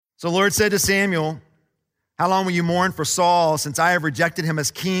So the Lord said to Samuel, how long will you mourn for Saul, since I have rejected him as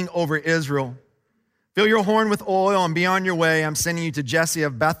king over Israel? Fill your horn with oil and be on your way. I'm sending you to Jesse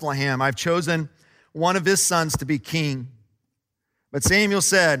of Bethlehem. I've chosen one of his sons to be king. But Samuel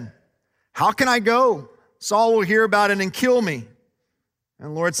said, how can I go? Saul will hear about it and kill me.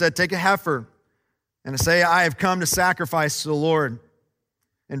 And the Lord said, take a heifer and say, I have come to sacrifice to the Lord.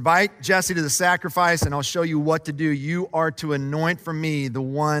 Invite Jesse to the sacrifice, and I'll show you what to do. You are to anoint for me the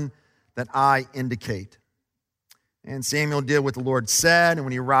one that I indicate. And Samuel did what the Lord said, and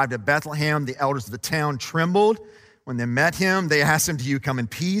when he arrived at Bethlehem, the elders of the town trembled. When they met him, they asked him, do you come in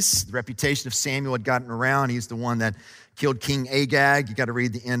peace? The reputation of Samuel had gotten around. He's the one that killed King Agag. You got to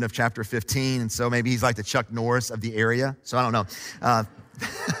read the end of chapter 15, and so maybe he's like the Chuck Norris of the area. So I don't know.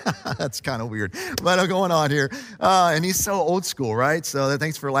 That's kind of weird, but I'm going on here. And he's so old school, right? So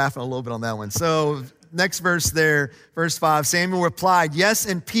thanks for laughing a little bit on that one. So next verse there, verse 5, Samuel replied, yes,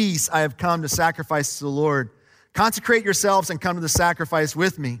 in peace I have come to sacrifice to the Lord. Consecrate yourselves and come to the sacrifice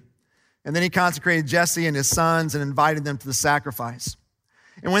with me. And then he consecrated Jesse and his sons and invited them to the sacrifice.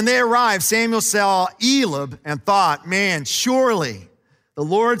 And when they arrived, Samuel saw Eliab and thought, man, surely the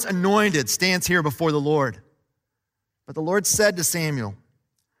Lord's anointed stands here before the Lord. But the Lord said to Samuel,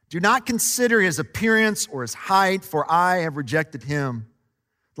 do not consider his appearance or his height, for I have rejected him.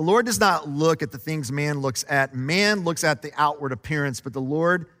 The Lord does not look at the things man looks at. Man looks at the outward appearance, but the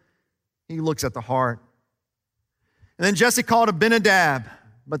Lord, he looks at the heart. And then Jesse called Abinadab,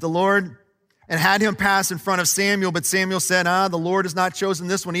 and had him pass in front of Samuel. But Samuel said, the Lord has not chosen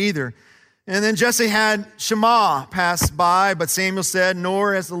this one either. And then Jesse had Shammah pass by, but Samuel said,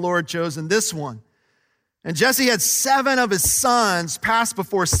 nor has the Lord chosen this one. And Jesse had 7 of his sons pass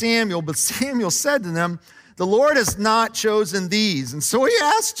before Samuel, but Samuel said to them, the Lord has not chosen these. And so he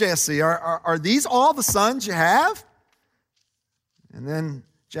asked Jesse, are these all the sons you have? And then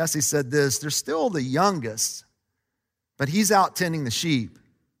Jesse said this, they're still the youngest, but he's out tending the sheep.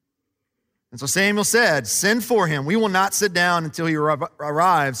 And so Samuel said, send for him. We will not sit down until he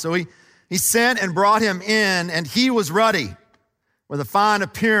arrives. So he sent and brought him in, and he was ruddy, with a fine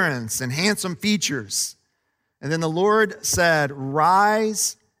appearance and handsome features. And then the Lord said,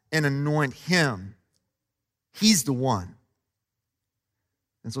 rise and anoint him. He's the one.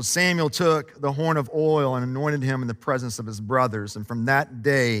 And so Samuel took the horn of oil and anointed him in the presence of his brothers. And from that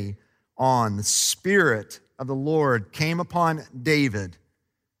day on, the Spirit of the Lord came upon David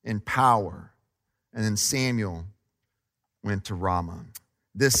in power. And then Samuel went to Ramah.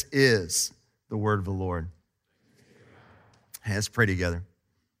 This is the word of the Lord. Hey, let's pray together.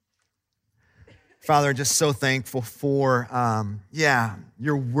 Father, just so thankful for,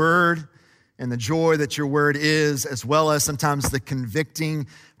 your word and the joy that your word is, as well as sometimes the convicting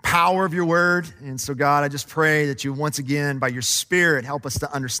power of your word. And so, God, I just pray that you once again, by your Spirit, help us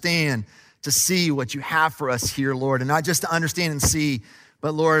to understand, to see what you have for us here, Lord, and not just to understand and see,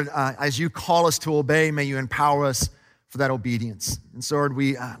 but Lord, as you call us to obey, may you empower us for that obedience. And so,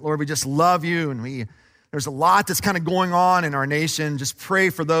 Lord, we just love you, and there's a lot that's kind of going on in our nation. Just pray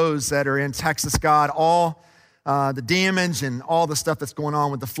for those that are in Texas, God, all the damage and all the stuff that's going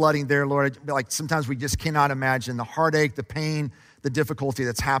on with the flooding there, Lord. Like sometimes we just cannot imagine the heartache, the pain, the difficulty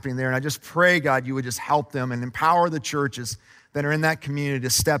that's happening there. And I just pray, God, you would just help them and empower the churches that are in that community to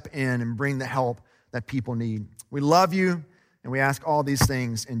step in and bring the help that people need. We love you, and we ask all these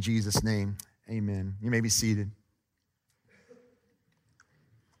things in Jesus' name. Amen. You may be seated.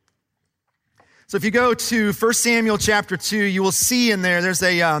 So if you go to 1 Samuel chapter 2, you will see in there, there's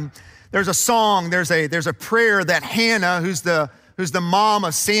a song, there's a prayer that Hannah, who's the mom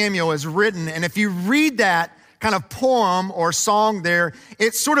of Samuel, has written. And if you read that kind of poem or song there,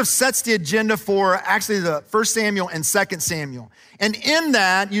 it sort of sets the agenda for actually the 1 Samuel and 2 Samuel. And in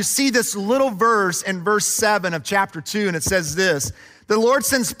that, you see this little verse in verse 7 of chapter 2, and it says this, the Lord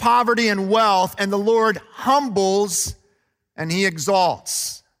sends poverty and wealth, and the Lord humbles and he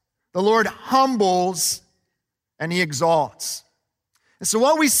exalts. The Lord humbles and he exalts. And so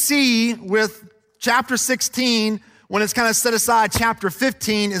what we see with chapter 16, when it's kind of set aside chapter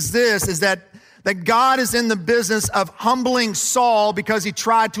 15, is that God is in the business of humbling Saul because he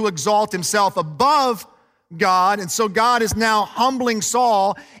tried to exalt himself above God. And so God is now humbling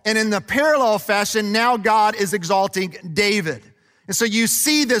Saul. And in the parallel fashion, now God is exalting David. And so you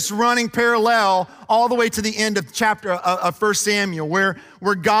see this running parallel all the way to the end of chapter of 1 Samuel,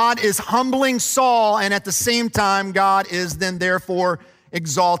 where God is humbling Saul, and at the same time, God is then therefore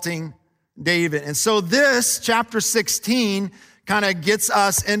exalting David. And so this chapter 16 kind of gets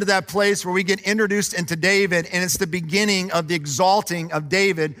us into that place where we get introduced into David, and it's the beginning of the exalting of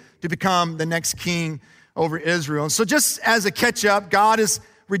David to become the next king over Israel. And so just as a catch up, God is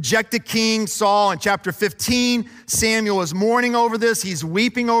rejected king Saul in chapter 15. Samuel is mourning over this. He's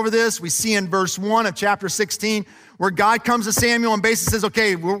weeping over this. We see in verse 1 of chapter 16 where God comes to Samuel and basically says,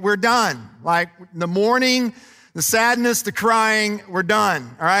 okay, we're done. Like the mourning, the sadness, the crying, we're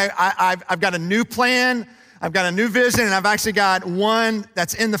done. All right, I've got a new plan. I've got a new vision, and I've actually got one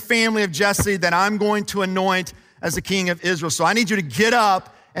that's in the family of Jesse that I'm going to anoint as the king of Israel. So I need you to get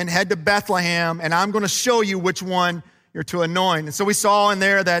up and head to Bethlehem, and I'm going to show you which one you're to anoint. And so we saw in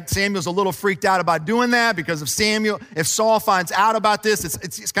there that Samuel's a little freaked out about doing that because if Saul finds out about this,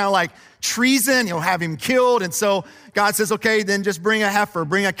 it's kind of like treason. He'll have him killed. And so God says, okay, then just bring a heifer,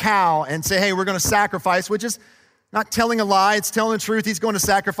 bring a cow, and say, hey, we're going to sacrifice, which is not telling a lie, it's telling the truth. He's going to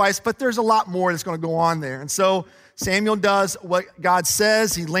sacrifice, but there's a lot more that's going to go on there. And so Samuel does what God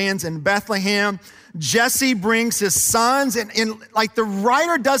says. He lands in Bethlehem. Jesse brings his sons, and like the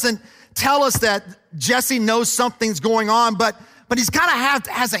writer doesn't tell us that Jesse knows something's going on, but he's kind of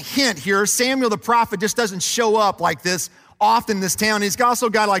has a hint here. Samuel the prophet just doesn't show up like this often in this town. He's also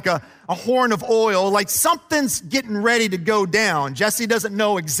got like a horn of oil, like something's getting ready to go down. Jesse doesn't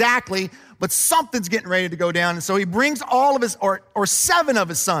know exactly, but something's getting ready to go down. And so he brings all of his, or 7 of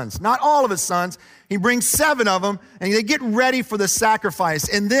his sons, not all of his sons. He brings 7 of them, and they get ready for the sacrifice.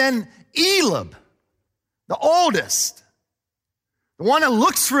 And then Eliab, the oldest, the one that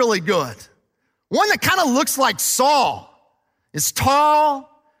looks really good, one that kind of looks like Saul, is tall.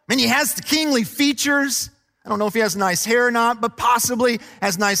 I mean, he has the kingly features. I don't know if he has nice hair or not, but possibly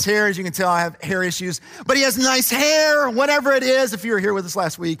has nice hair. As you can tell, I have hair issues. But he has nice hair, whatever it is. If you were here with us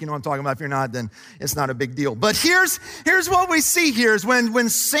last week, you know what I'm talking about. If you're not, then it's not a big deal. But here's what we see here is when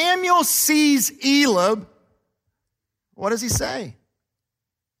Samuel sees Eliab, what does he say?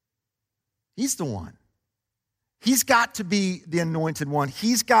 He's the one. He's got to be the anointed one.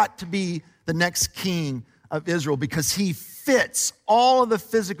 He's got to be the next king of Israel because he fits all of the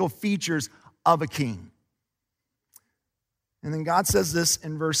physical features of a king. And then God says this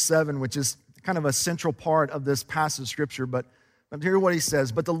in verse 7, which is kind of a central part of this passage of scripture, but hear what he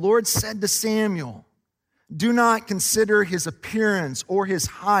says. But the Lord said to Samuel, do not consider his appearance or his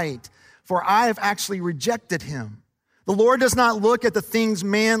height, for I have actually rejected him. The Lord does not look at the things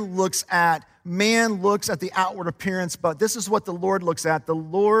man looks at. Man looks at the outward appearance, but this is what the Lord looks at. The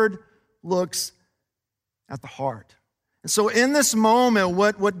Lord looks at the heart. And so in this moment,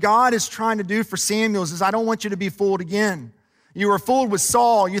 what God is trying to do for Samuel is I don't want you to be fooled again. You were fooled with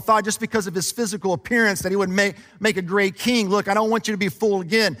Saul. You thought just because of his physical appearance that he would make a great king. Look, I don't want you to be fooled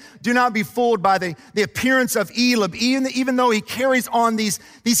again. Do not be fooled by the appearance of Eliab. Even though he carries on these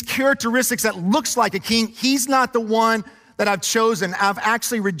characteristics that looks like a king, he's not the one that I've chosen. I've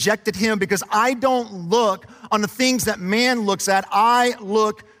actually rejected him because I don't look on the things that man looks at. I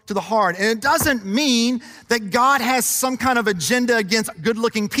look to the heart. And it doesn't mean that God has some kind of agenda against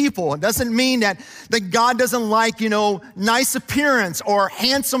good-looking people. It doesn't mean that God doesn't like, nice appearance or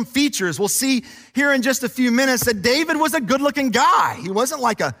handsome features. We'll see here in just a few minutes that David was a good-looking guy. He wasn't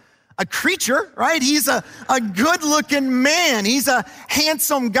like a creature, right? He's a good-looking man. He's a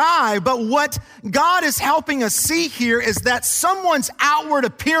handsome guy. But what God is helping us see here is that someone's outward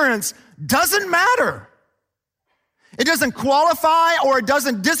appearance doesn't matter. It doesn't qualify or it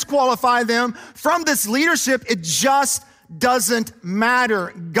doesn't disqualify them from this leadership. It just doesn't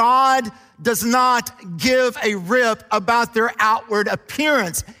matter. God does not give a rip about their outward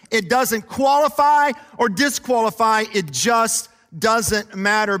appearance. It doesn't qualify or disqualify. It just doesn't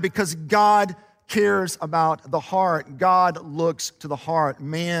matter because God cares about the heart. God looks to the heart.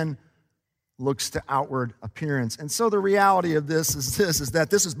 Man looks to outward appearance. And so the reality of this is that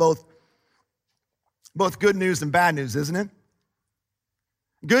this is both good news and bad news, isn't it?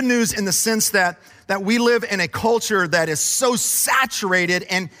 Good news in the sense that we live in a culture that is so saturated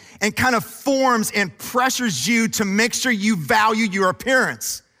and kind of forms and pressures you to make sure you value your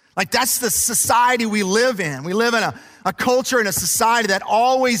appearance. Like that's the society we live in. We live in a culture and a society that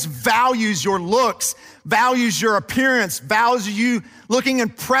always values your looks, values your appearance, values you looking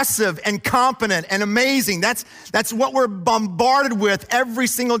impressive and competent and amazing. That's what we're bombarded with every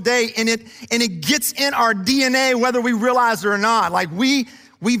single day, and it gets in our DNA whether we realize it or not. Like we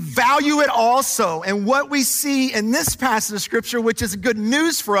value it also. And what we see in this passage of scripture, which is good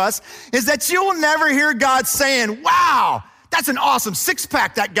news for us, is that you will never hear God saying, wow, that's an awesome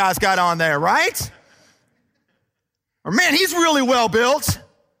six-pack that guy's got on there, right? Or man, he's really well built.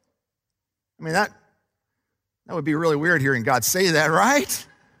 I mean, that would be really weird hearing God say that, right?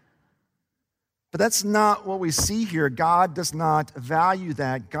 But that's not what we see here. God does not value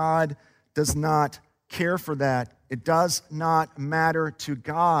that. God does not care for that. It does not matter to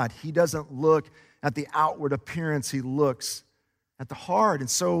God. He doesn't look at the outward appearance. He looks at the heart. And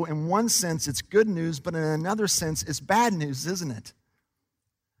so in one sense, it's good news, but in another sense, it's bad news, isn't it?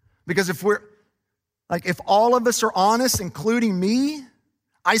 Because if all of us are honest, including me,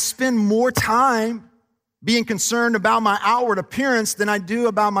 I spend more time being concerned about my outward appearance than I do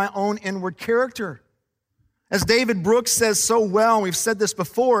about my own inward character. As David Brooks says so well, and we've said this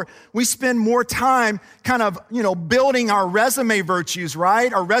before, we spend more time kind of, building our resume virtues,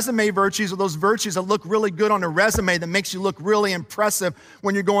 right? Our resume virtues are those virtues that look really good on a resume that makes you look really impressive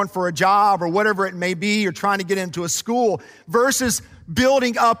when you're going for a job or whatever it may be, you're trying to get into a school, versus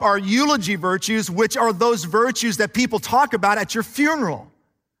building up our eulogy virtues, which are those virtues that people talk about at your funeral.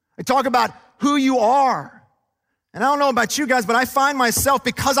 They talk about who you are. And I don't know about you guys, but I find myself,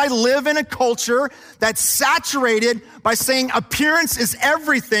 because I live in a culture that's saturated by saying appearance is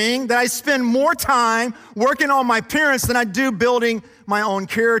everything, that I spend more time working on my appearance than I do building my own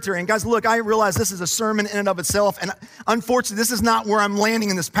character. And guys, look, I realize this is a sermon in and of itself. And unfortunately, this is not where I'm landing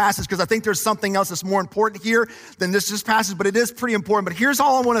in this passage, because I think there's something else that's more important here than this passage, but it is pretty important. But here's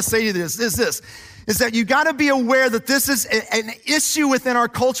all I want to say to this, is that you got to be aware that this is an issue within our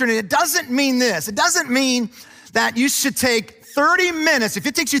culture. And it doesn't mean this. It doesn't mean that you should take 30 minutes. If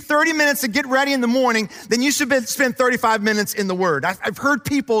it takes you 30 minutes to get ready in the morning, then you should spend 35 minutes in the Word. I've heard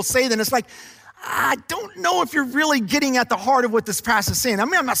people say that. It's like, I don't know if you're really getting at the heart of what this passage is saying. I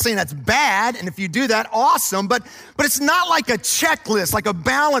mean, I'm not saying that's bad, and if you do that, awesome, but it's not like a checklist, like a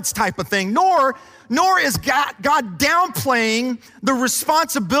balance type of thing, nor is God downplaying the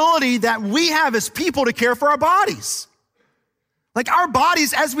responsibility that we have as people to care for our bodies. Like our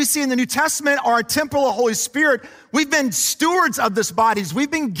bodies, as we see in the New Testament, are a temple of the Holy Spirit. We've been stewards of this bodies. We've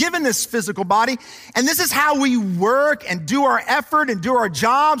been given this physical body. And this is how we work and do our effort and do our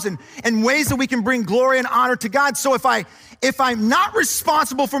jobs and ways that we can bring glory and honor to God. So if I'm not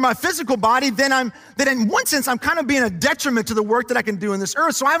responsible for my physical body, then in one sense, I'm kind of being a detriment to the work that I can do in this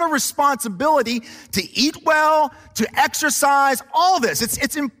earth. So I have a responsibility to eat well, to exercise, all this.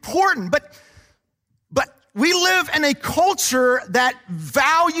 It's important, but we live in a culture that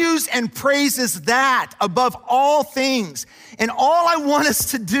values and praises that above all things. And all I want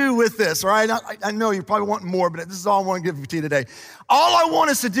us to do with this, all right? I know you probably want more, but this is all I want to give to you today. All I want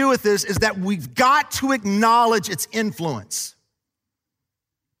us to do with this is that we've got to acknowledge its influence.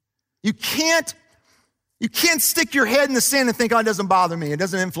 You can't stick your head in the sand and think, oh, it doesn't bother me. It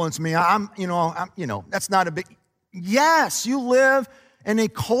doesn't influence me. That's not a big, yes, you live in a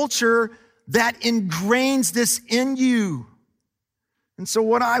culture that ingrains this in you. And so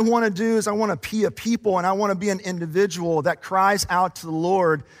what I want to do is I want to be a people, and I want to be an individual that cries out to the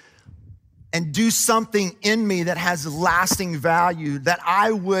Lord and do something in me that has lasting value, that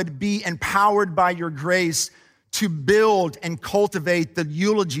I would be empowered by your grace to build and cultivate the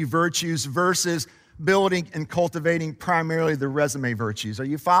eulogy virtues versus building and cultivating primarily the resume virtues. Are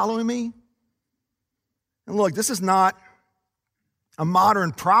you following me? And look, this is not a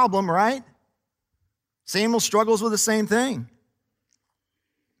modern problem, right? Samuel struggles with the same thing.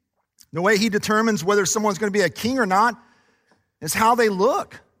 The way he determines whether someone's going to be a king or not is how they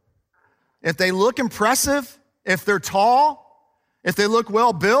look. If they look impressive, if they're tall, if they look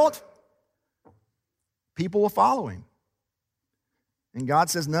well built, people will follow him. And God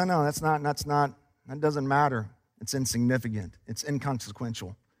says, no, that doesn't matter. It's insignificant. It's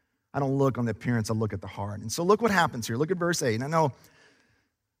inconsequential. I don't look on the appearance, I look at the heart. And so look what happens here. Look at verse 8. And I know,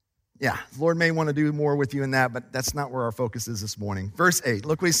 the Lord may want to do more with you in that, but that's not where our focus is this morning. Verse 8,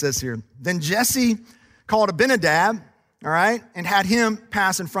 look what he says here. Then Jesse called Abinadab, all right, and had him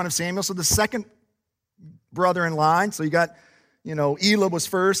pass in front of Samuel. So the second brother in line. So you got, Eliab was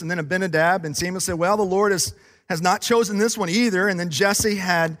first, and then Abinadab. And Samuel said, well, the Lord has not chosen this one either. And then Jesse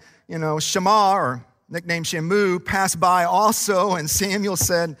had, Shammah, or nicknamed Shamu, pass by also. And Samuel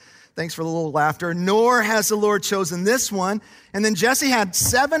said, thanks for the little laughter, nor has the Lord chosen this one. And then Jesse had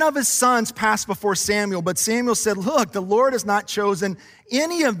 7 of his sons pass before Samuel, but Samuel said, look, the Lord has not chosen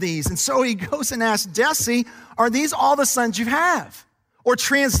any of these. And so he goes and asks Jesse, are these all the sons you have? Or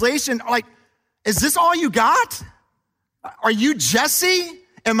translation, like, is this all you got? Are you Jesse?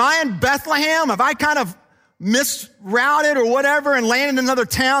 Am I in Bethlehem? Have I kind of misrouted or whatever and landed in another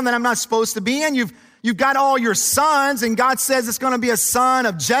town that I'm not supposed to be in? You've got all your sons, and God says it's going to be a son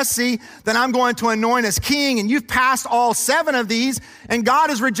of Jesse that I'm going to anoint as king, and you've passed all 7 of these, and God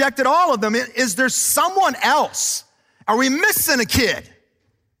has rejected all of them. Is there someone else? Are we missing a kid?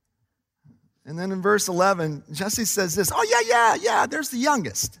 And then in verse 11, Jesse says this, oh, yeah, there's the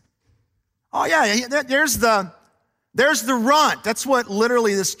youngest. Oh, yeah, there's the runt. That's what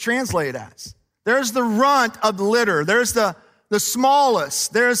literally this translated as. There's the runt of the litter. There's the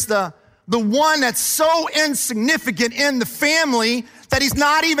smallest. There's the the one that's so insignificant in the family that he's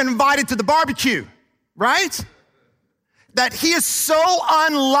not even invited to the barbecue, right? That he is so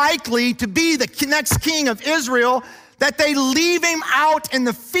unlikely to be the next king of Israel that they leave him out in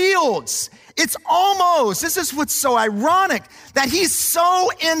the fields. It's almost, this is what's so ironic, that he's so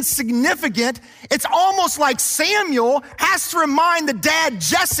insignificant, it's almost like Samuel has to remind the dad,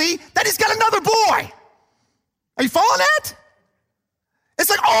 Jesse, that he's got another boy. Are you following that? It's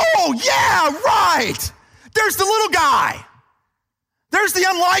like, oh, yeah, right. There's the little guy. There's the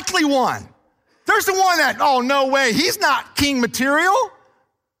unlikely one. There's the one that, oh, no way, he's not king material.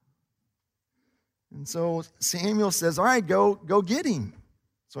 And so Samuel says, all right, go get him.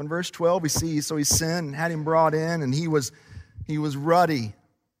 So in verse 12, we see, so he sent and had him brought in, and he was ruddy.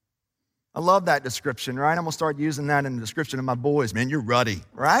 I love that description, right? I'm going to start using that in the description of my boys. Man, you're ruddy,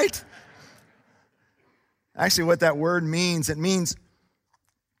 right? Actually, what that word means, it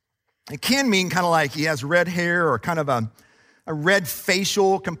can mean kind of like he has red hair or kind of a red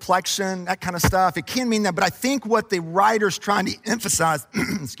facial complexion, that kind of stuff. It can mean that, but I think what the writer's trying to emphasize,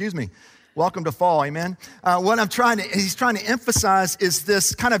 excuse me, welcome to fall, amen? He's trying to emphasize is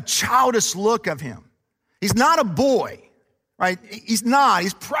this kind of childish look of him. He's not a boy, right? He's not.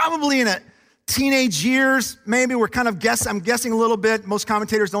 He's probably in a teenage years, maybe. I'm guessing a little bit. Most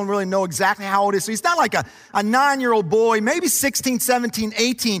commentators don't really know exactly how old he is. So he's not like a 9-year-old boy, maybe 16, 17,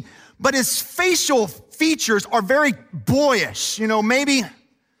 18, but his facial features are very boyish. You know, maybe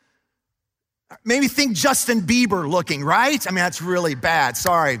think Justin Bieber looking, right? I mean, that's really bad.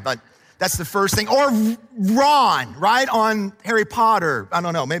 Sorry, but that's the first thing. Or Ron, right, on Harry Potter. I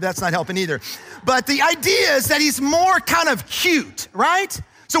don't know, maybe that's not helping either. But the idea is that he's more kind of cute, right?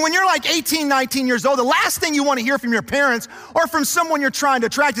 So when you're like 18, 19 years old, the last thing you want to hear from your parents or from someone you're trying to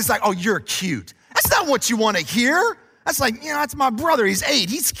attract is like, oh, you're cute. That's not what you want to hear. That's like, that's my brother. He's 8.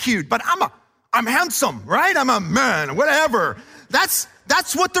 He's cute, but I'm handsome, right? I'm a man, whatever. That's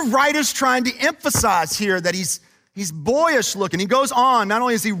what the writer's trying to emphasize here, that he's boyish looking. He goes on, not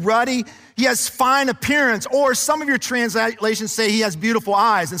only is he ruddy, he has fine appearance, or some of your translations say he has beautiful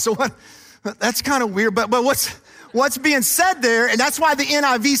eyes. And so that's kind of weird, but what's being said there, and that's why the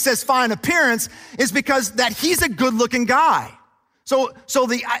NIV says fine appearance, is because that he's a good looking guy. So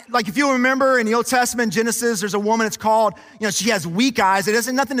if you remember in the Old Testament, Genesis, there's a woman, it's called, she has weak eyes. It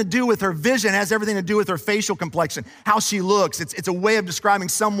has nothing to do with her vision. It has everything to do with her facial complexion, how she looks. It's a way of describing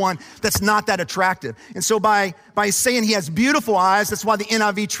someone that's not that attractive. And so by saying he has beautiful eyes, that's why the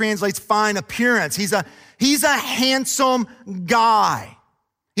NIV translates fine appearance. He's a handsome guy.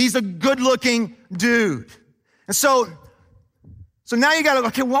 He's a good looking dude. And so now you got to,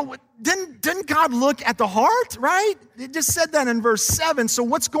 okay, well, didn't God look at the heart, right? It just said that in verse 7. So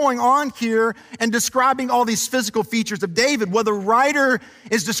what's going on here and describing all these physical features of David? Well, the writer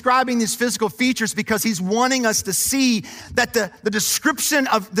is describing these physical features because he's wanting us to see that the description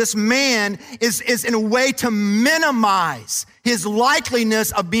of this man is in a way to minimize his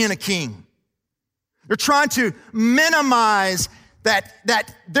likeliness of being a king. They're trying to minimize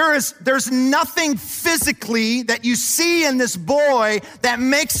that there's nothing physically that you see in this boy that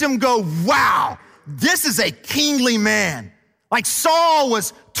makes him go, wow, this is a kingly man. Like Saul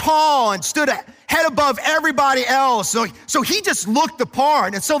was tall and stood a head above everybody else. So he just looked the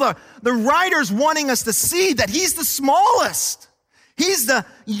part. And so the writer's wanting us to see that he's the smallest. He's the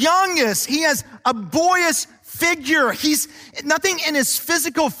youngest. He has a boyish figure. Nothing in his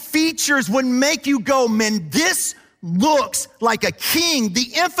physical features would make you go, man, this looks like a king.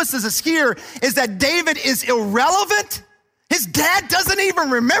 The emphasis here is that David is irrelevant. His dad doesn't even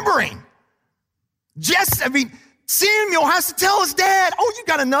remember him. Samuel has to tell his dad, oh, you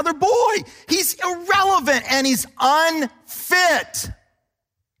got another boy. He's irrelevant and he's unfit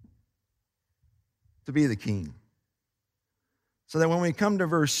to be the king. So that when we come to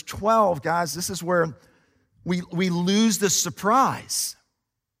verse 12, guys, this is where we lose the surprise.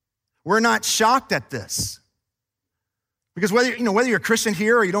 We're not shocked at this. Because whether you're a Christian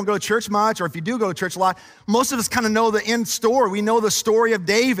here or you don't go to church much, or if you do go to church a lot, most of us kind of know the end story. We know the story of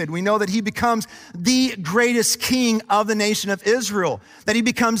David. We know that he becomes the greatest king of the nation of Israel, that he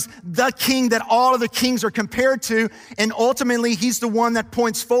becomes the king that all of the kings are compared to, and ultimately he's the one that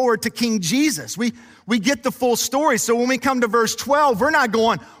points forward to King Jesus. We get the full story. So when we come to verse 12, we're not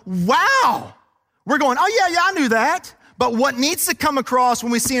going, wow. We're going, oh yeah, I knew that. But what needs to come across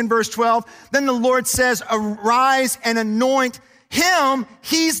when we see in verse 12, then the Lord says, arise and anoint him.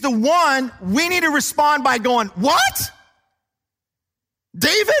 He's the one. We need to respond by going, what?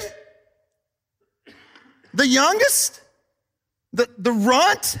 David? The youngest? The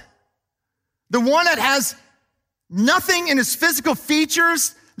runt? The one that has nothing in his physical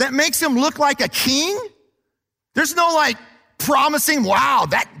features that makes him look like a king. There's no like promising, wow,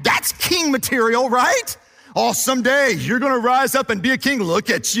 that's king material, right? Oh, someday you're going to rise up and be a king. Look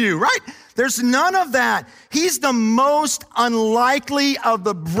at you, right? There's none of that. He's the most unlikely of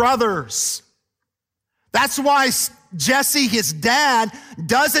the brothers. That's why Jesse, his dad,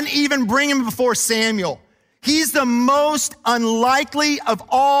 doesn't even bring him before Samuel. He's the most unlikely of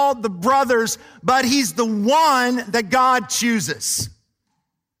all the brothers, but he's the one that God chooses.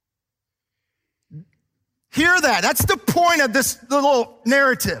 Hear that. That's the point of this little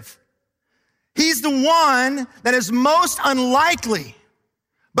narrative. He's the one that is most unlikely,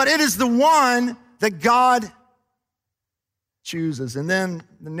 but it is the one that God chooses. And then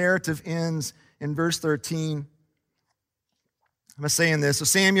the narrative ends in verse 13. I'm saying this. So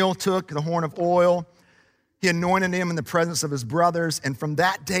Samuel took the horn of oil. He anointed him in the presence of his brothers. And from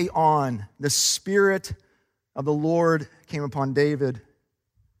that day on, the Spirit of the Lord came upon David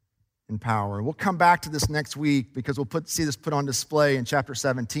in power. We'll come back to this next week because we'll see this put on display in chapter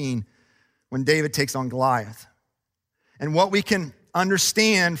 17 when David takes on Goliath. And what we can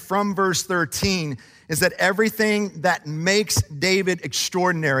understand from verse 13 is that everything that makes David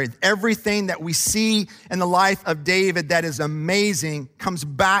extraordinary, everything that we see in the life of David that is amazing, comes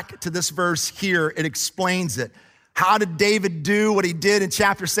back to this verse here. It explains it. How did David do what he did in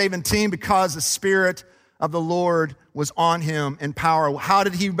chapter 17? Because the Spirit of the Lord was on him in power. How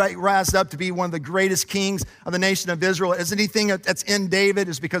did he rise up to be one of the greatest kings of the nation of Israel? Is anything that's in David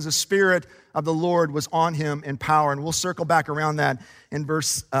is because the Spirit of the Lord was on him in power. And we'll circle back around that in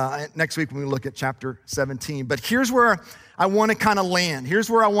verse next week when we look at chapter 17. But here's where I want to kind of land. Here's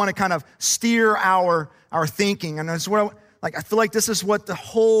where I want to kind of steer our thinking. And that's where I feel like this is what the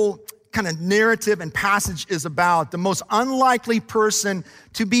whole kind of narrative and passage is about. The most unlikely person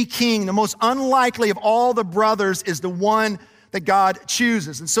to be king, the most unlikely of all the brothers is the one that God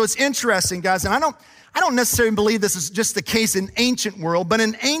chooses. And so it's interesting, guys, and I don't necessarily believe this is just the case in ancient world, but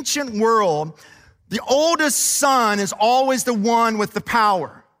in ancient world, the oldest son is always the one with the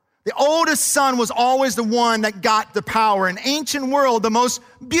power. The oldest son was always the one that got the power. In ancient world, the most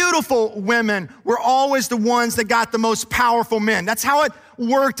beautiful women were always the ones that got the most powerful men. That's how it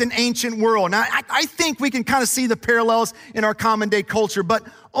worked in ancient world. Now, I think we can kind of see the parallels in our common day culture, but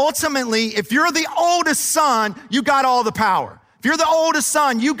ultimately, if you're the oldest son, you got all the power. If you're the oldest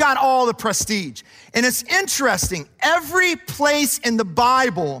son, you got all the prestige. And it's interesting, every place in the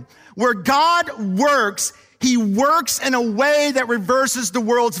Bible where God works, he works in a way that reverses the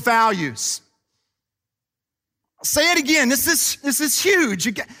world's values. I'll say it again, this is huge.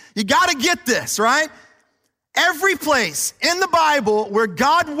 You got to get this, right? Every place in the Bible where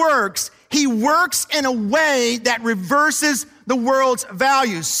God works, he works in a way that reverses the world's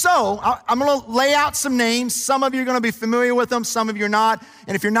values. So I'm going to lay out some names. Some of you are going to be familiar with them. Some of you are not.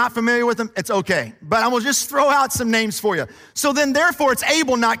 And if you're not familiar with them, it's okay. But I'm going to just throw out some names for you. So then therefore it's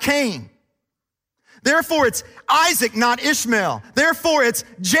Abel, not Cain. Therefore it's Isaac, not Ishmael. Therefore it's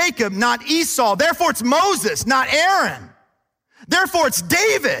Jacob, not Esau. Therefore it's Moses, not Aaron. Therefore it's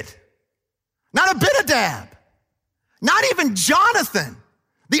David, not Abinadab. Not even Jonathan,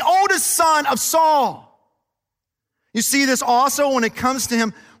 the oldest son of Saul. You see this also when it comes to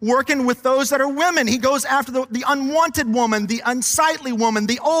him working with those that are women. He goes after the unwanted woman, the unsightly woman,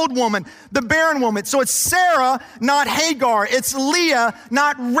 the old woman, the barren woman. So it's Sarah, not Hagar. It's Leah,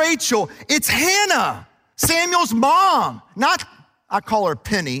 not Rachel. It's Hannah, Samuel's mom, not, I call her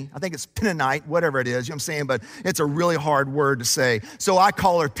Penny. I think it's Pennonite, whatever it is, you know what I'm saying? But it's a really hard word to say. So I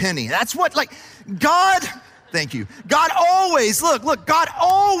call her Penny. That's what, God... Thank you. God always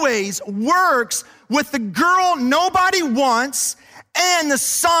works with the girl nobody wants and the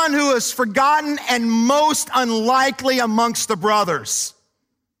son who is forgotten and most unlikely amongst the brothers.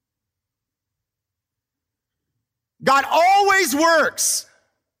 God always works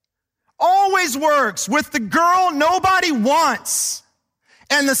with the girl nobody wants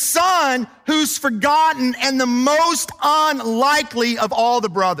and the son who's forgotten and the most unlikely of all the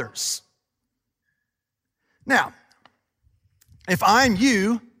brothers. Now, if I'm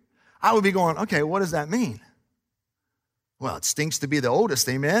you, I would be going, okay, what does that mean? Well, it stinks to be the oldest,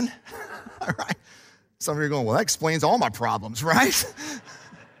 amen? All right. Some of you are going, well, that explains all my problems, right?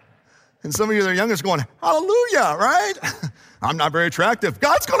 And some of you that are youngest going, hallelujah, right? I'm not very attractive.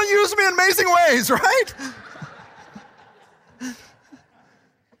 God's going to use me in amazing ways, right?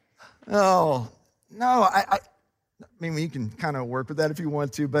 Oh, no, I mean, you can kind of work with that if you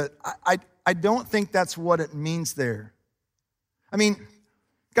want to, but I don't think that's what it means there. I mean,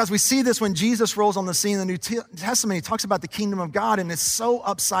 guys, we see this when Jesus rolls on the scene in the New Testament. He talks about the kingdom of God, and it's so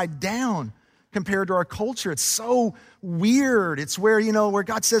upside down. compared to our culture. It's so weird. It's where, where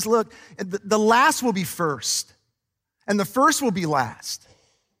God says, look, the last will be first, and the first will be last.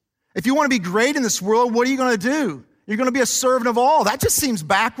 If you want to be great in this world, what are you going to do? You're going to be a servant of all. That just seems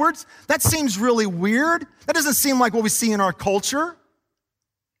backwards. That seems really weird. That doesn't seem like what we see in our culture.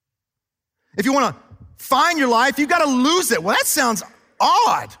 If you want to find your life, you got to lose it. Well, that sounds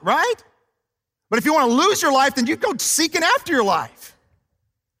odd, right? But if you want to lose your life, then you go seeking after your life.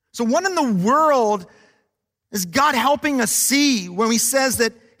 So what in the world is God helping us see when he says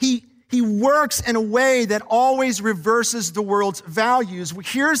that he works in a way that always reverses the world's values?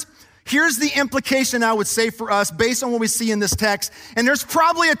 Here's the implication I would say for us based on what we see in this text. And there's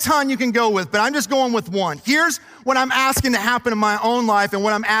probably a ton you can go with, but I'm just going with one. Here's what I'm asking to happen in my own life and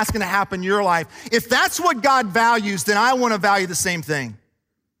what I'm asking to happen in your life. If that's what God values, then I want to value the same thing.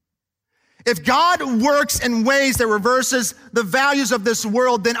 If God works in ways that reverses the values of this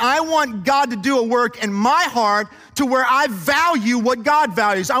world, then I want God to do a work in my heart to where I value what God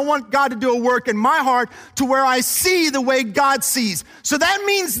values. I want God to do a work in my heart to where I see the way God sees. So that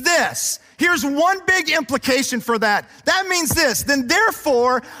means this. Here's one big implication for that. That means this. Then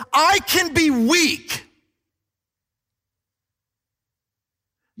therefore, I can be weak.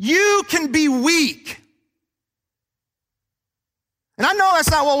 You can be weak. And I know that's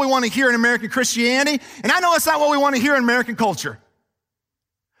not what we want to hear in American Christianity, and I know that's not what we want to hear in American culture.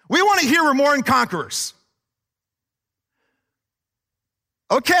 We want to hear we're more than conquerors.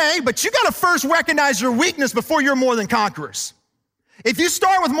 Okay, but you got to first recognize your weakness before you're more than conquerors. If you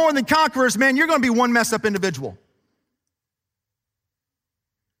start with more than conquerors, man, you're going to be one messed up individual.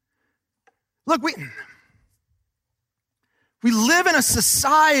 Look, we live in a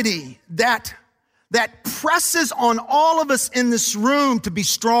society that presses on all of us in this room to be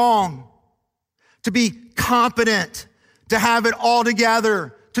strong, to be competent, to have it all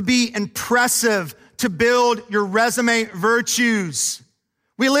together, to be impressive, to build your resume virtues.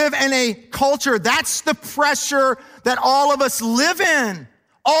 We live in a culture, that's the pressure that all of us live in.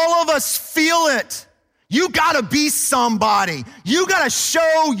 All of us feel it. You gotta be somebody. You gotta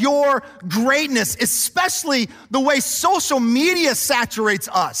show your greatness, especially the way social media saturates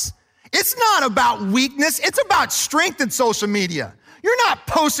us. It's not about weakness, it's about strength in social media. You're not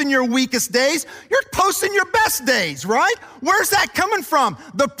posting your weakest days, you're posting your best days, right? Where's that coming from?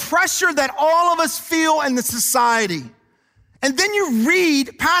 The pressure that all of us feel in the society. And then you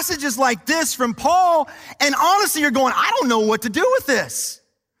read passages like this from Paul, and honestly, you're going, I don't know what to do with this.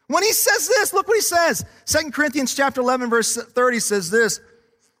 When he says this, look what he says. 2 Corinthians chapter 11, verse 30 says this.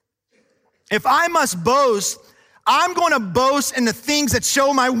 If I must boast, I'm going to boast in the things that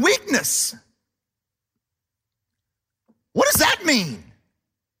show my weakness. What does that mean?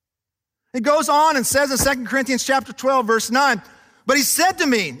 It goes on and says in 2 Corinthians chapter 12, verse 9, but he said to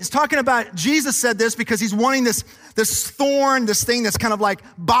me, he's talking about, Jesus said this because he's wanting this thorn, this thing that's kind of like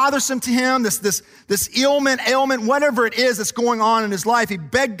bothersome to him, this ailment, whatever it is that's going on in his life. He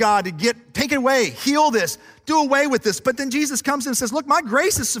begged God to take it away, heal this, do away with this. But then Jesus comes in and says, look, my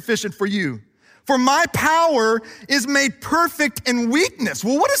grace is sufficient for you. For my power is made perfect in weakness.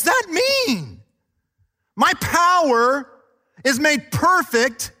 Well, what does that mean? My power is made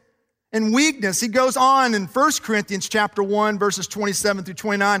perfect in weakness. He goes on in 1 Corinthians chapter 1, verses 27 through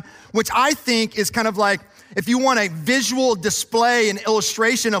 29, which I think is kind of like, if you want a visual display and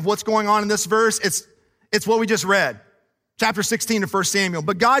illustration of what's going on in this verse, it's what we just read. Chapter 16 of 1 Samuel.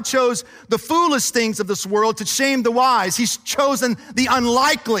 But God chose the foolish things of this world to shame the wise. He's chosen the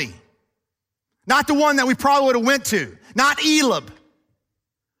unlikely. Not the one that we probably would have went to, not Elab.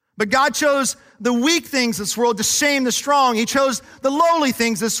 But God chose the weak things of this world to shame the strong. He chose the lowly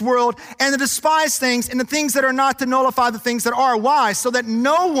things of this world and the despised things and the things that are not to nullify the things that are. Why? So that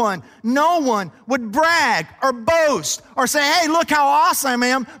no one would brag or boast or say, hey, look how awesome I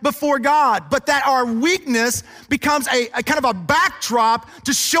am before God. But that our weakness becomes a kind of a backdrop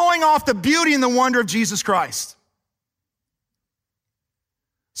to showing off the beauty and the wonder of Jesus Christ.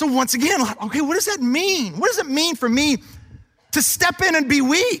 So once again, okay, what does that mean? What does it mean for me to step in and be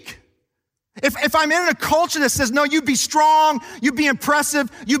weak? If I'm in a culture that says, no, you be strong, you be impressive,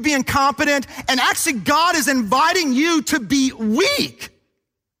 you be incompetent, and actually God is inviting you to be weak.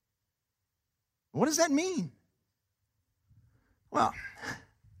 What does that mean? Well,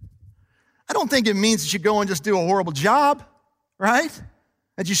 I don't think it means that you go and just do a horrible job, right?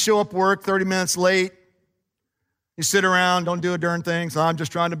 That you show up work 30 minutes late. You sit around, don't do a darn thing, so I'm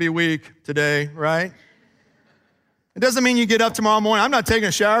just trying to be weak today, right? It doesn't mean you get up tomorrow morning, I'm not taking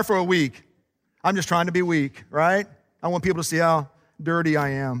a shower for a week. I'm just trying to be weak, right? I want people to see how dirty I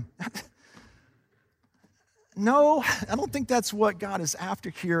am. No, I don't think that's what God is after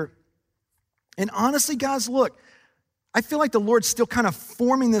here. And honestly, guys, look, I feel like the Lord's still kind of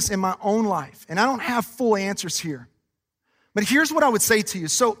forming this in my own life, and I don't have full answers here. But here's what I would say to you.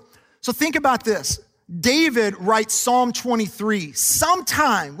 So think about this. David writes Psalm 23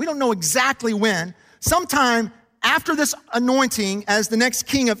 sometime, we don't know exactly when, sometime after this anointing as the next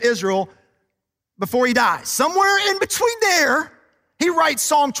king of Israel before he dies. Somewhere in between there, he writes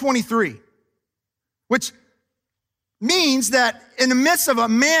Psalm 23, which means that in the midst of a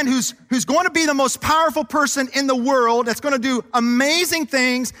man who's going to be the most powerful person in the world, that's going to do amazing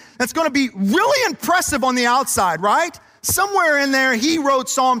things, that's going to be really impressive on the outside, right? Somewhere in there, he wrote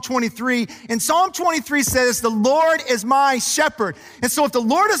Psalm 23, and Psalm 23 says, the Lord is my shepherd. And so if the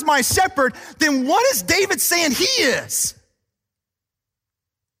Lord is my shepherd, then what is David saying he is?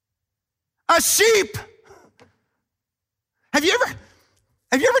 A sheep. Have you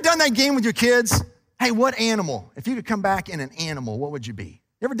ever done that game with your kids? Hey, what animal? If you could come back in an animal, what would you be?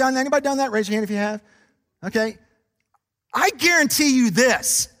 You ever done that? Anybody done that? Raise your hand if you have. Okay. I guarantee you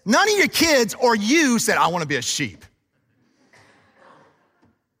this. None of your kids or you said, I want to be a sheep.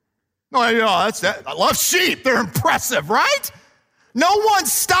 No, that's that. I love sheep. They're impressive, right? No one's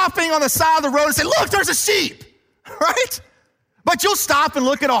stopping on the side of the road and say, look, there's a sheep, right? But you'll stop and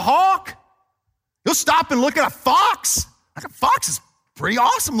look at a hawk. You'll stop and look at a fox. Like a fox is pretty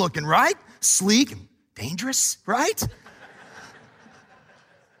awesome looking, right? Sleek and dangerous, right?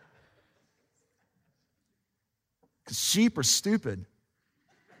 Because sheep are stupid.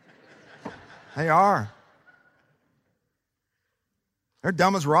 They are. They're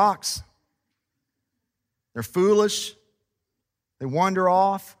dumb as rocks. They're foolish. They wander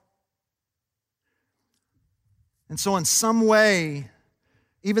off. And so in some way,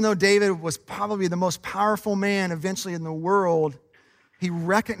 even though David was probably the most powerful man eventually in the world, he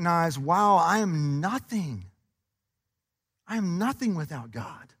recognized, wow, I am nothing. I am nothing without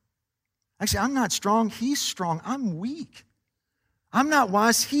God. Actually, I'm not strong. He's strong. I'm weak. I'm not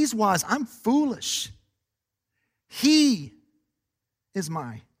wise. He's wise. I'm foolish. He is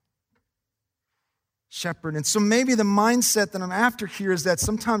my shepherd. And so maybe the mindset that I'm after here is that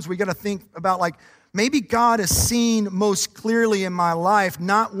sometimes we got to think about, like, maybe God is seen most clearly in my life,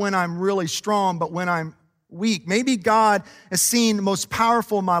 not when I'm really strong, but when I'm weak. Maybe God is seen most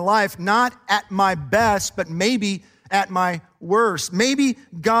powerful in my life, not at my best, but maybe at my worst. Maybe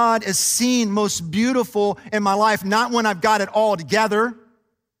God is seen most beautiful in my life, not when I've got it all together,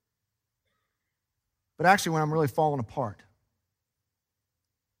 but actually when I'm really falling apart.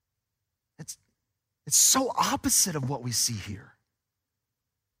 It's so opposite of what we see here.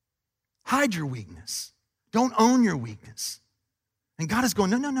 Hide your weakness. Don't own your weakness. And God is going,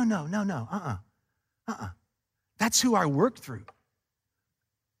 no. That's who I work through.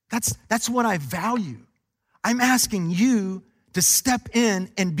 That's what I value. I'm asking you to step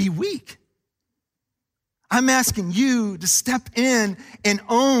in and be weak. I'm asking you to step in and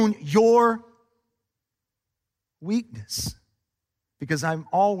own your weakness. Because I'm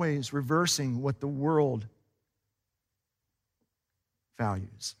always reversing what the world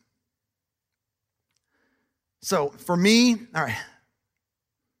values. So for me, all right,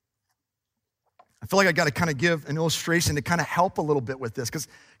 I feel like I got to kind of give an illustration to kind of help a little bit with this. Because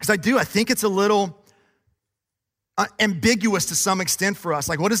I think it's a little ambiguous to some extent for us.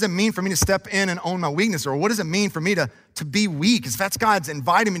 Like, what does it mean for me to step in and own my weakness? Or what does it mean for me to be weak? Because that's God's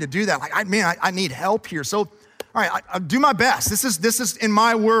inviting me to do that. Like, I need help here. So, all right, I'll do my best. This is in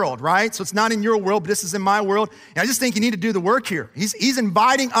my world, right? So it's not in your world, but this is in my world. And I just think you need to do the work here. He's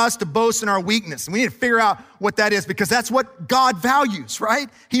inviting us to boast in our weakness. And we need to figure out what that is, because that's what God values, right?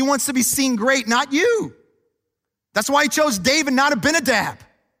 He wants to be seen great, not you. That's why he chose David, not Abinadab.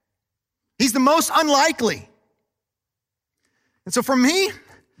 He's the most unlikely. And so for me,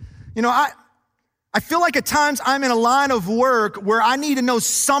 I feel like at times I'm in a line of work where I need to know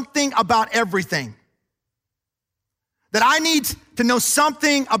something about everything. That I need to know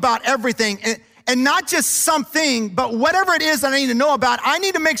something about everything, and not just something, but whatever it is that I need to know about, I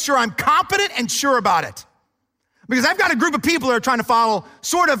need to make sure I'm competent and sure about it. Because I've got a group of people that are trying to follow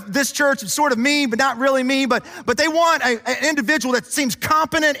sort of this church and sort of me, but not really me, but they want an individual that seems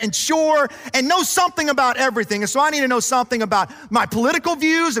competent and sure and knows something about everything. And so I need to know something about my political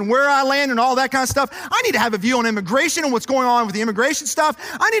views and where I land and all that kind of stuff. I need to have a view on immigration and what's going on with the immigration stuff.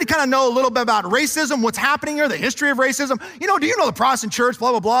 I need to kind of know a little bit about racism, what's happening here, the history of racism. Do you know the Protestant church,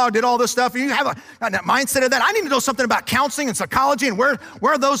 blah, blah, blah, did all this stuff? And you have that mindset of that. I need to know something about counseling and psychology and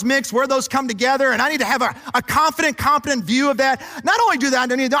where those mix, where those come together. And I need to have a competent view of that. Not only do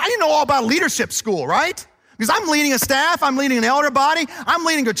that, I need to know all about leadership school, right? Because I'm leading a staff, I'm leading an elder body, I'm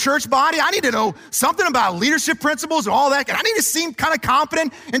leading a church body. I need to know something about leadership principles and all that. And I need to seem kind of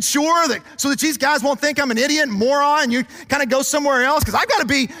competent and sure so that these guys won't think I'm an idiot and moron and you kind of go somewhere else. Because I've got to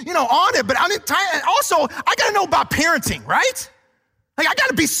be, on it. But also, I got to know about parenting, right? Like I got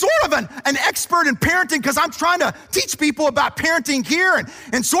to be sort of an expert in parenting because I'm trying to teach people about parenting here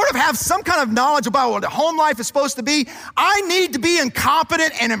and sort of have some kind of knowledge about what the home life is supposed to be. I need to be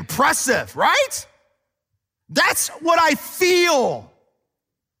incompetent and impressive, right? That's what I feel.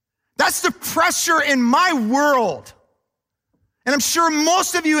 That's the pressure in my world. And I'm sure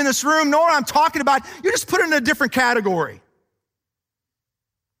most of you in this room know what I'm talking about. You just put it in a different category.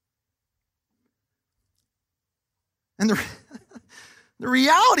 And the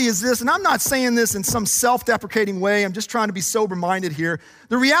reality is this, and I'm not saying this in some self-deprecating way. I'm just trying to be sober-minded here.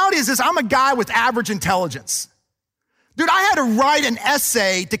 The reality is this, I'm a guy with average intelligence. Dude, I had to write an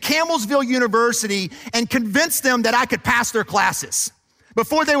essay to Campbellsville University and convince them that I could pass their classes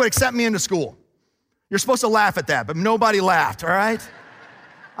before they would accept me into school. You're supposed to laugh at that, but nobody laughed, all right?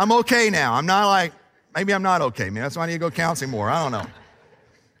 I'm okay now. I'm not like, maybe I'm not okay, man. That's why I need to go counseling more. I don't know.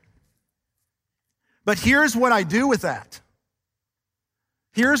 But here's what I do with that.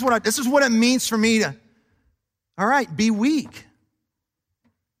 This is what it means for me to, all right, be weak.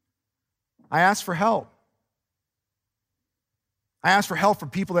 I ask for help. I ask for help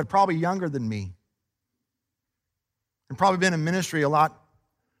from people that are probably younger than me and probably been in ministry a lot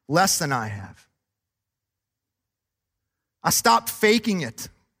less than I have. I stopped faking it,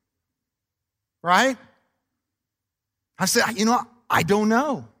 right? I said, I don't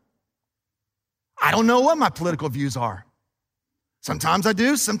know. I don't know what my political views are. Sometimes I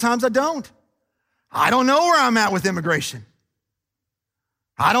do, sometimes I don't. I don't know where I'm at with immigration.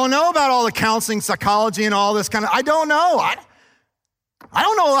 I don't know about all the counseling, psychology, and all this kind of, I don't know. I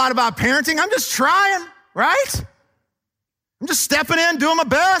don't know a lot about parenting. I'm just trying, right? I'm just stepping in, doing my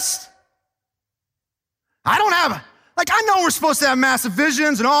best. I know we're supposed to have massive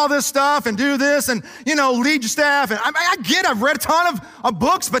visions and all this stuff and do this and, lead your staff. And I've read a ton of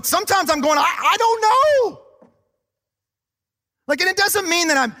books, but sometimes I'm going, I don't know. And it doesn't mean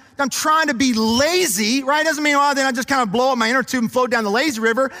that I'm trying to be lazy, right? It doesn't mean, then I just kind of blow up my inner tube and float down the lazy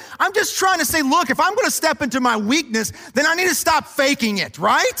river. I'm just trying to say, look, if I'm going to step into my weakness, then I need to stop faking it,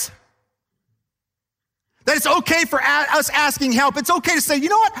 right? That it's okay for us asking help. It's okay to say, you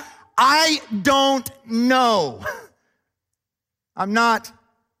know what? I don't know. I'm not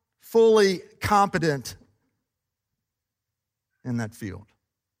fully competent in that field.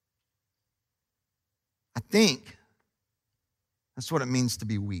 I think that's what it means to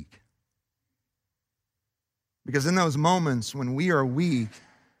be weak. Because in those moments when we are weak,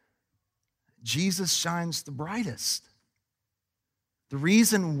 Jesus shines the brightest. The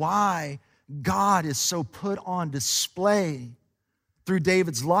reason why God is so put on display through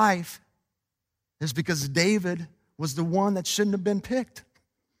David's life is because David was the one that shouldn't have been picked.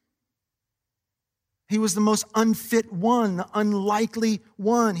 He was the most unfit one, the unlikely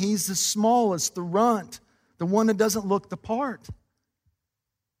one. He's the smallest, the runt, the one that doesn't look the part.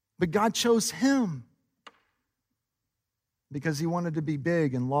 But God chose him because he wanted to be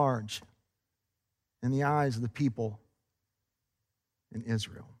big and large in the eyes of the people in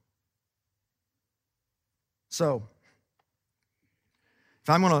Israel. So, if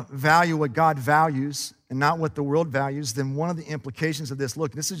I'm going to value what God values and not what the world values, then one of the implications of this,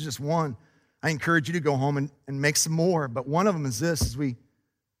 look, this is just one. I encourage you to go home and make some more, but one of them is this, is we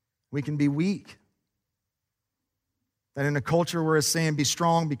can be weak. That in a culture where it's saying be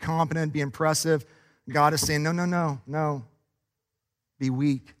strong, be competent, be impressive, God is saying, no. Be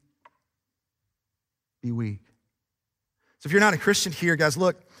weak. Be weak. So if you're not a Christian here, guys,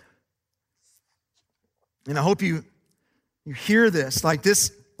 look, and I hope you hear this, like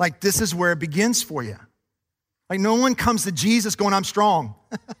this is where it begins for you. Like no one comes to Jesus going, I'm strong,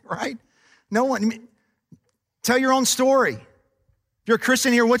 right? No one. Tell your own story. If you're a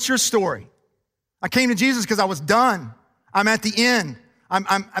Christian here, what's your story? I came to Jesus because I was done. I'm at the end.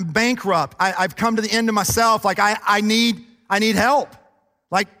 I'm bankrupt. I've come to the end of myself. Like I need help.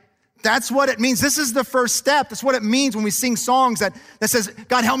 Like that's what it means. This is the first step. That's what it means when we sing songs that says,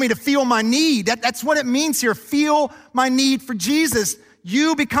 God, help me to feel my need. That's what it means here. Feel my need for Jesus.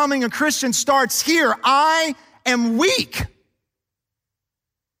 You becoming a Christian starts here. I am weak.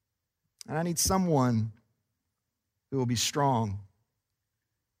 And I need someone who will be strong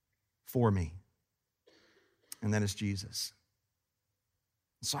for me. And that is Jesus.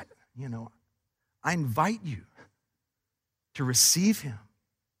 So, I invite you to receive him.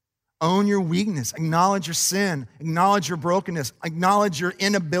 Own your weakness. Acknowledge your sin. Acknowledge your brokenness. Acknowledge your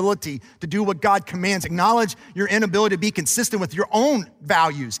inability to do what God commands. Acknowledge your inability to be consistent with your own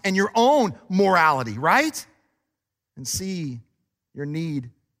values and your own morality, right? And see your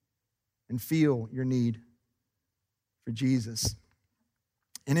need and feel your need for Jesus.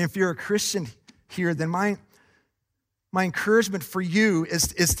 And if you're a Christian here, then my encouragement for you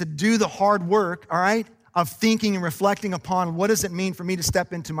is to do the hard work, all right, of thinking and reflecting upon what does it mean for me to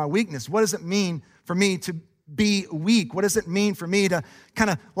step into my weakness? What does it mean for me to be weak? What does it mean for me to kind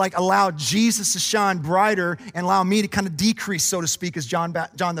of like allow Jesus to shine brighter and allow me to kind of decrease, so to speak, as John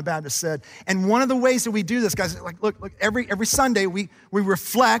the Baptist said? And one of the ways that we do this, guys, like look, every Sunday we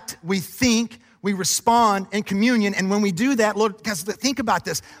reflect, we think, we respond in communion. And when we do that, Lord, guys, think about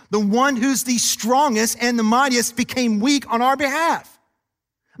this. The one who's the strongest and the mightiest became weak on our behalf.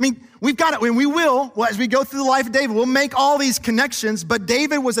 I mean, we've got it, and we will, as we go through the life of David, we'll make all these connections, but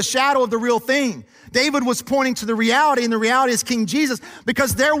David was a shadow of the real thing. David was pointing to the reality, and the reality is King Jesus,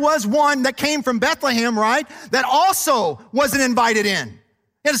 because there was one that came from Bethlehem, right, that also wasn't invited in. He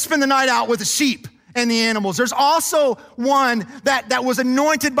had to spend the night out with the sheep and the animals. There's also one that was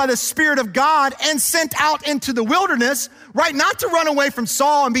anointed by the Spirit of God and sent out into the wilderness, right? Not to run away from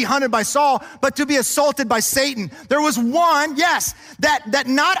Saul and be hunted by Saul, but to be assaulted by Satan. There was one, yes, that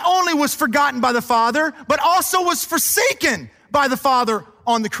not only was forgotten by the Father, but also was forsaken by the Father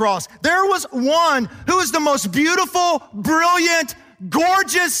on the cross. There was one who is the most beautiful, brilliant,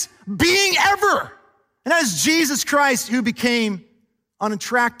 gorgeous being ever. And that is Jesus Christ, who became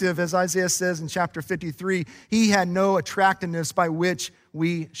unattractive, as Isaiah says in chapter 53. He had no attractiveness by which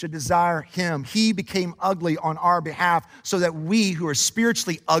we should desire him. He became ugly on our behalf so that we who are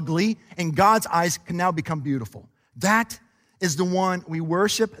spiritually ugly in God's eyes can now become beautiful. That is the one we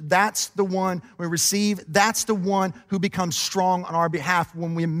worship. That's the one we receive. That's the one who becomes strong on our behalf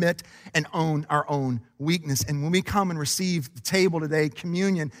when we admit and own our own weakness. And when we come and receive the table today,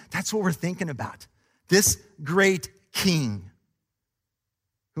 communion, that's what we're thinking about. This great King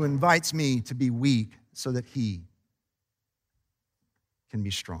who invites me to be weak so that he can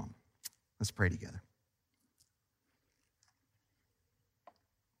be strong. Let's pray together.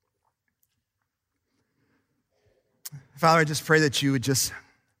 Father, I just pray that you would just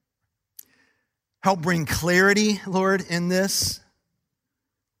help bring clarity, Lord, in this.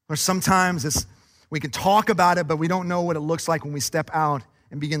 Or sometimes we can talk about it, but we don't know what it looks like when we step out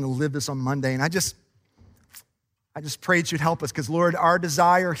and begin to live this on Monday. And I just pray that you'd help us, because, Lord, our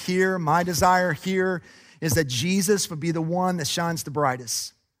desire here, my desire here, is that Jesus would be the one that shines the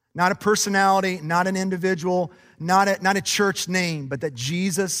brightest. Not a personality, not an individual, not a church name, but that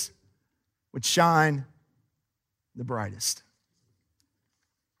Jesus would shine the brightest.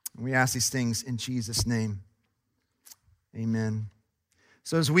 And we ask these things in Jesus' name. Amen.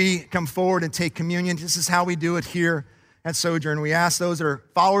 So as we come forward and take communion, this is how we do it here at Sojourn. We ask those that are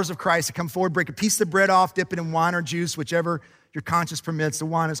followers of Christ to come forward, break a piece of bread off, dip it in wine or juice, whichever your conscience permits. The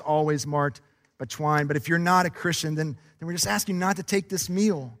wine is always marked by twine. But if you're not a Christian, then we're just asking you not to take this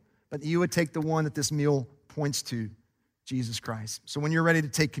meal, but that you would take the one that this meal points to, Jesus Christ. So when you're ready to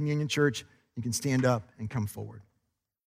take communion, church, you can stand up and come forward.